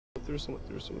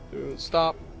through.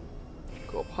 Stop.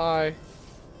 Go up high.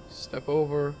 Step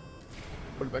over.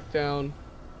 Put it back down.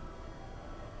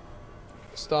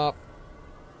 Stop.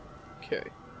 Okay.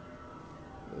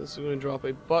 This is going to drop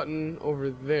a button over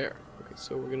there. Okay,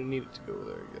 so we're going to need it to go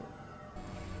there again.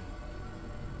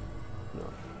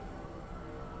 No.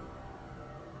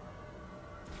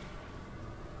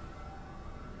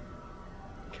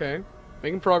 Okay.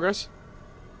 Making progress.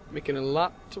 Making a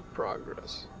lot of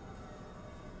progress.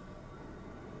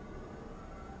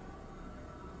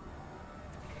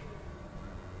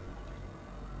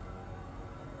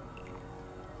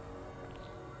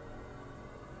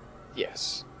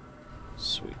 Yes.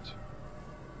 Sweet.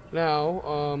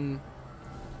 Now,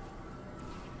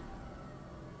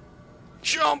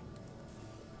 jump!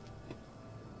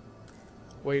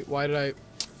 Wait, why did I... I'm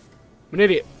an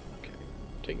idiot. Okay.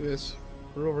 Take this.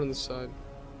 Put it over on the side.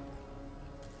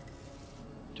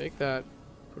 Take that.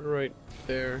 Put it right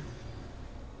there.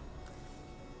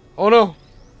 Oh no!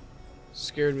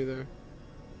 Scared me there.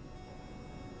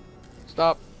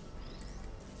 Stop.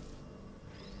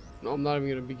 No, I'm not even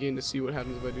gonna begin to see what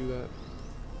happens if I do that.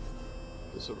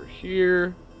 This over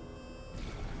here.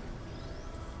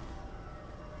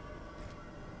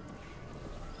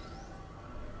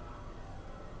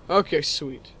 Okay,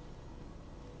 sweet.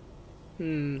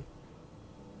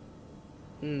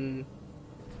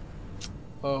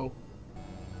 Oh.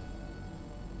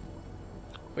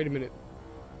 Wait a minute.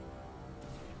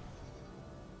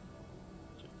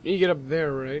 You get up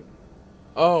there, right?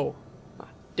 Oh.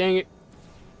 Dang it.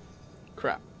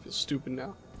 Crap. I feel stupid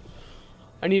now.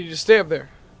 I needed to stay up there.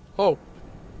 Oh.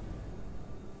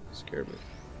 Scared me.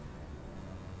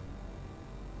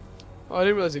 Oh, I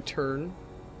didn't realize they turn.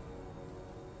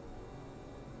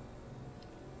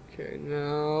 Okay,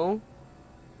 now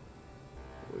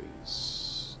we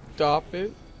stop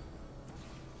it.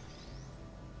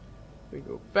 We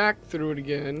go back through it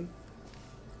again.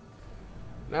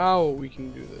 Now we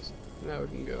can do this. Now we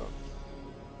can go.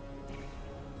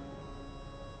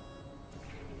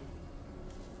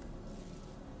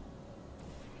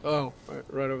 Oh,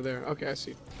 right over there. Okay, I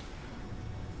see.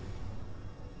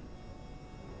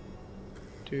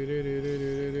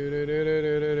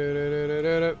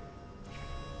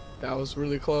 That was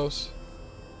really close.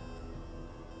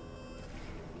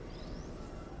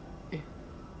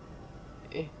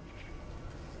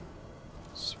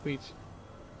 Sweet.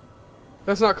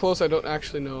 That's not close. I don't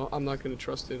actually know. I'm not going to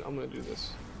trust it. I'm going to do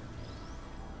this.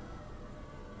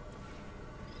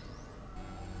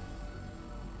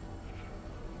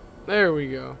 There we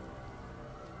go.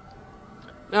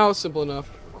 Now it's simple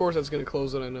enough. Of course that's going to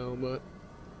close it, I know, but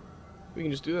we can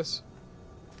just do this.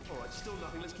 Alright, still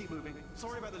nothing. Let's keep moving.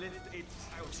 Sorry about the lift. It's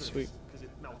out. Sweet. Because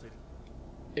it melted.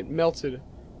 It melted.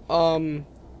 Hold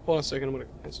on a second. I'm going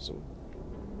to answer some.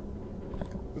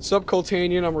 What's up,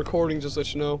 Coltanian? I'm recording, just to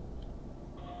let you know.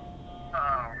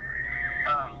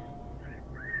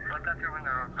 Look out your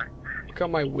window real quick. Look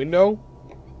out my window?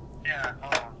 Yeah,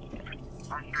 hold on.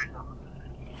 I'm straight up.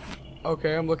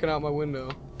 Okay, I'm looking out my window.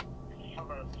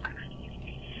 Hold on.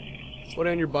 What,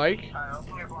 on your bike? Alright,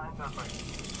 open your blinds up.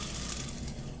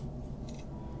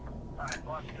 Alright,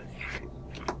 watch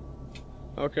this.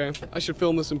 Okay, I should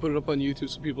film this and put it up on YouTube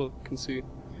so people can see.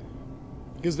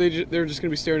 Because they're just gonna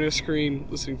be staring at a screen,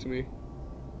 listening to me.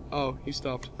 Oh, he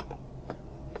stopped.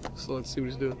 So let's see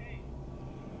what he's doing.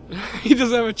 He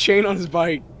doesn't have a chain on his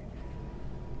bike.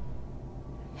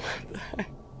 What the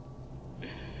heck?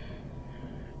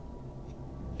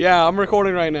 Yeah, I'm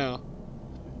recording right now.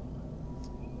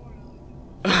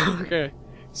 Okay,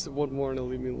 just one more and he'll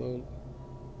leave me alone.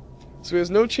 So he has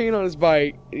no chain on his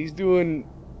bike, and he's doing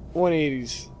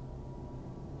 180s.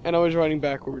 And I was riding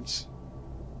backwards.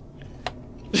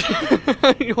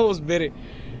 You almost bit it.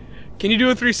 Can you do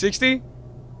a 360?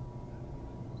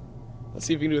 Let's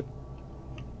see if you can do it.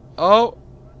 Oh!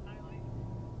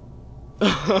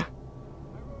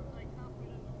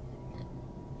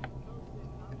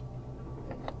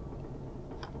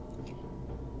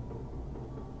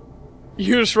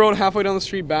 You just rode halfway down the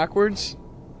street backwards?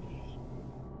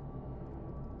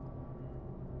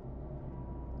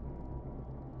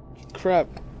 Crap.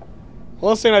 Well,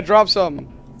 let's say I dropped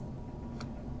something.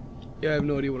 Yeah, I have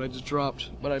no idea what I just dropped,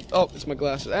 but oh, it's my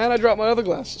glasses. And I dropped my other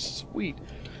glasses. Sweet.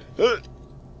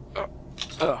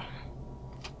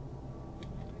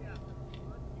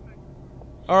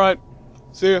 Alright.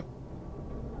 See ya.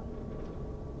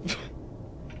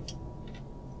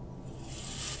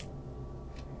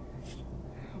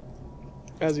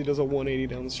 As he does a 180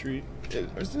 down the street.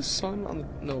 Is this sun on the...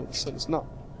 No, the sun is not.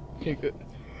 Okay, good.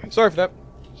 Sorry for that.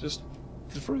 Just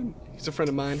a friend. He's a friend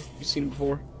of mine. You've seen him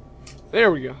before. There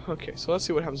we go. Okay, so let's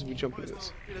see what happens if we jump into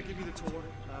this. Give you the tour.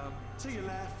 To your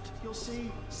left, you'll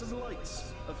see some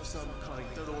lights of some kind.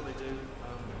 Don't know what they do,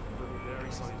 but they're very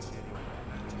sciencey anyway.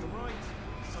 To the right,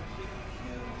 something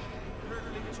huge,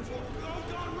 hurtling into water. Oh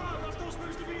God, run! That's not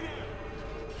supposed to be there.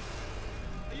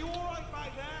 Are you all right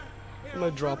back there? Here, I'm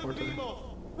gonna drop one beam there.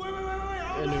 off. Wait!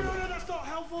 Oh no, that's not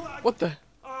helpful. What the?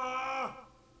 I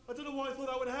don't know why I thought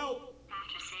that would help.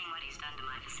 After seeing what he's done to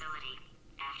my facility,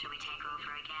 after we take over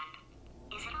again,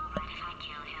 is it alright if I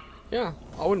kill him?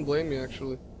 Yeah, I wouldn't blame you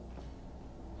actually.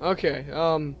 Okay,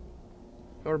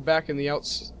 we're back in the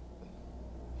outs.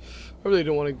 I really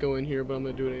don't want to go in here, but I'm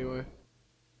gonna do it anyway.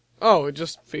 Oh, it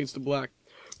just fades to black.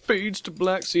 Fades to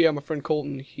black. So yeah, my friend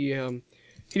Colton, he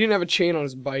didn't have a chain on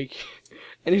his bike,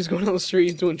 and he's going down the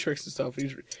street, he's doing tricks and stuff. He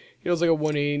does like a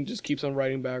 180 and just keeps on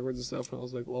riding backwards and stuff. And I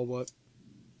was like, well, what?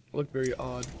 It looked very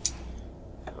odd.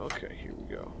 Okay, here we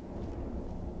go.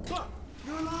 What?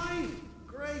 You're alive!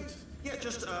 Great! Yeah,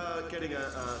 just getting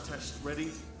a test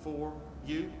ready for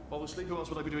you, obviously. Who else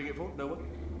would I be doing it for? No one?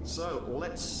 So,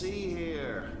 let's see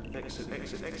here. Exit,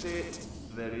 exit, exit.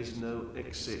 There is no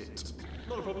exit.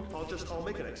 Not a problem. I'll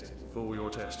make an exit for your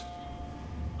test.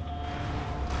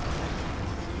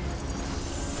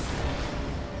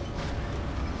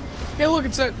 Hey, look,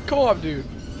 it's that co-op dude.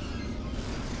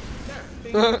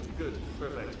 Yeah, good,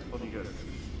 perfect. On you go.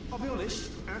 I'll be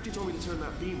honest, after you told me to turn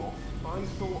that beam off, I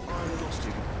thought I had lost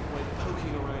you. Went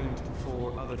poking around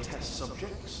for other test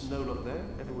subjects. No luck there.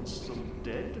 Everyone's still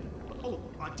dead. Oh,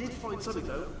 I did find something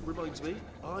though. Reminds me,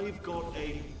 I've got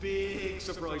a big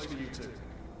surprise for you two.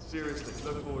 Seriously,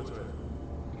 look forward to it.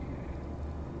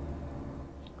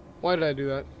 Why did I do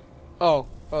that? Oh,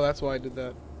 that's why I did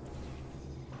that.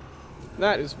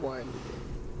 That is why I did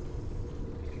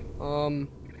that.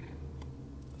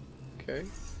 Okay.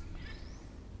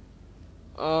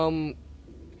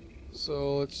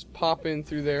 So let's pop in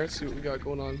through there, see what we got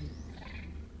going on.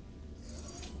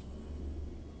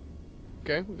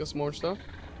 Okay, we got some more stuff.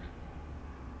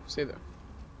 Stay there.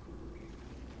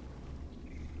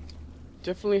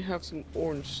 Definitely have some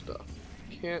orange stuff.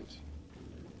 Can't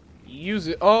use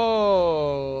it.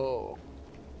 Oh!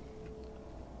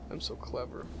 I'm so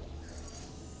clever.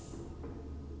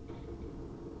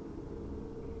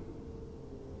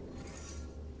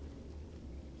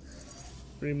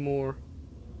 Need more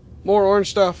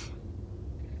orange stuff.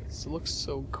 This looks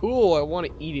so cool. I want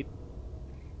to eat it.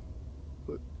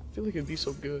 But I feel like it'd be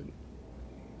so good.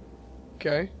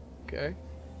 Okay. I'm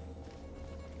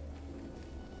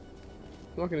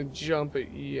not gonna jump it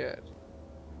yet.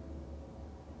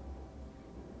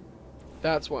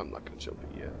 That's why I'm not gonna jump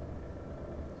it yet.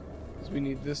 Because we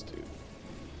need this dude.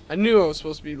 I knew I was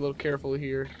supposed to be a little careful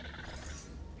here.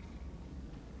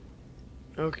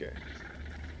 Okay.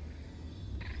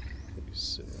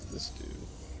 Sit with this dude.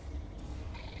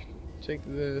 Take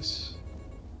this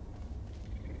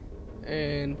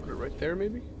and put it right there,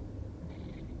 maybe?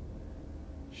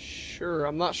 Sure,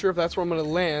 I'm not sure if that's where I'm gonna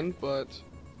land, but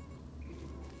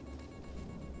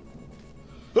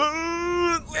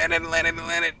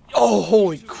landed. Oh,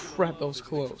 holy crap, that was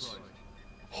close.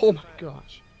 Oh my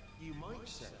gosh. You might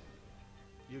say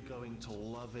you're going to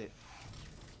love it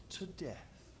to death.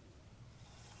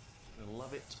 And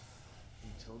love it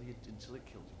until it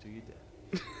kills you till you're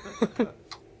dead.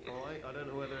 Alright, I don't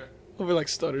know whether I'll be like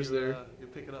stutters there. You're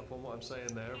picking up on what I'm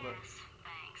saying there, but Yes,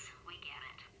 thanks. We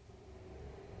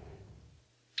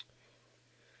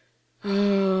get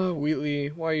it. Wheatley,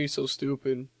 why are you so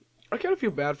stupid? I kind of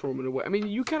feel bad for him in a way. I mean,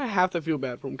 you kind of have to feel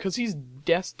bad for him because he's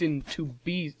destined to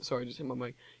be. Sorry, I just hit my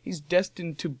mic. He's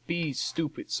destined to be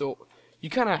stupid. So you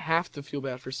kind of have to feel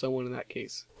bad for someone in that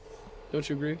case. Don't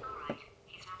you agree? Good.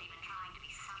 He's not even trying to be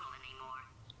subtle anymore.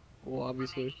 Well,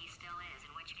 obviously. Maybe he still is,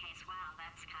 in which case, wow,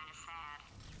 that's kind of sad.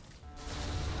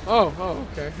 Oh,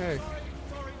 okay, hey.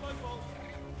 sorry, my fault.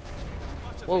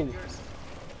 Much Whoa. Either way,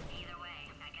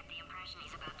 I get the impression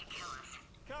he's about to kill us.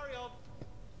 Carry on.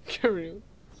 Carry on.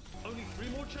 Only 3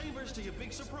 more chambers to your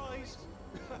big surprise.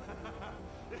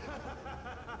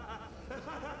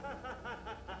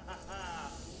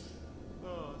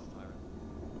 Oh, it's tiring.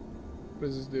 What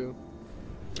does this do?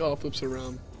 Oh, it flips it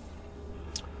around.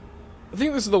 I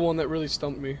think this is the one that really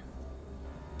stumped me.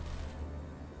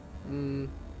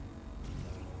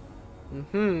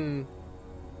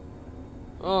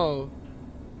 Oh.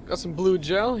 Got some blue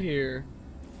gel here.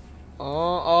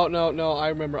 Oh, no, I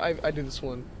remember. I did this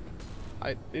one.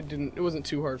 It wasn't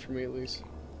too hard for me at least.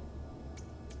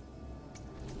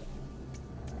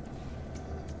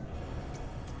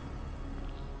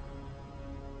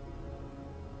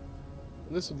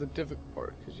 This was the difficult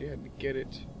part because you had to get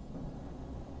it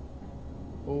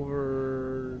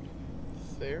over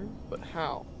there, but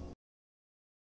how?